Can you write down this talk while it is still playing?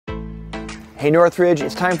Hey Northridge,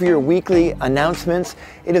 it's time for your weekly announcements.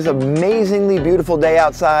 It is an amazingly beautiful day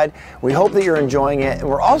outside. We hope that you're enjoying it, and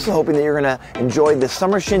we're also hoping that you're going to enjoy the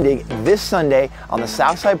Summer Shindig this Sunday on the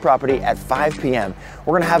Southside property at 5 p.m.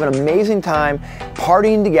 We're going to have an amazing time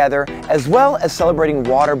partying together as well as celebrating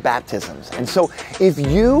water baptisms. And so if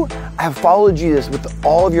you have followed Jesus with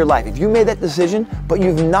all of your life, if you made that decision but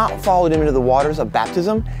you've not followed him into the waters of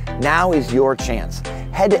baptism, now is your chance.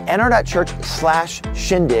 Head to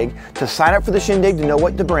nr.church/shindig to sign up for the shindig to know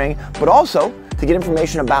what to bring, but also to get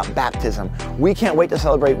information about baptism. We can't wait to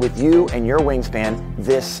celebrate with you and your wingspan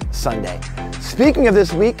this Sunday. Speaking of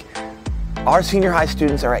this week, our senior high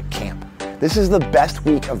students are at camp. This is the best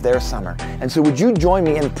week of their summer. And so would you join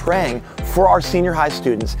me in praying for our senior high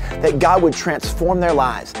students that God would transform their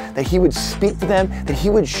lives, that he would speak to them, that he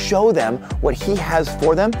would show them what he has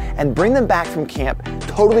for them and bring them back from camp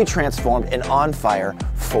totally transformed and on fire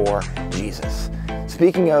for Jesus.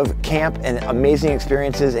 Speaking of camp and amazing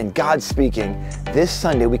experiences and God speaking, this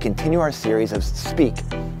Sunday we continue our series of Speak,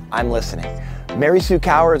 I'm Listening. Mary Sue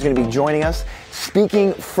Cower is going to be joining us,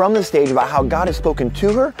 speaking from the stage about how God has spoken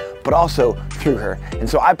to her, but also through her. And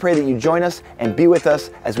so I pray that you join us and be with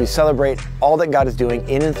us as we celebrate all that God is doing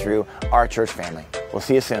in and through our church family. We'll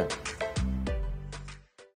see you soon.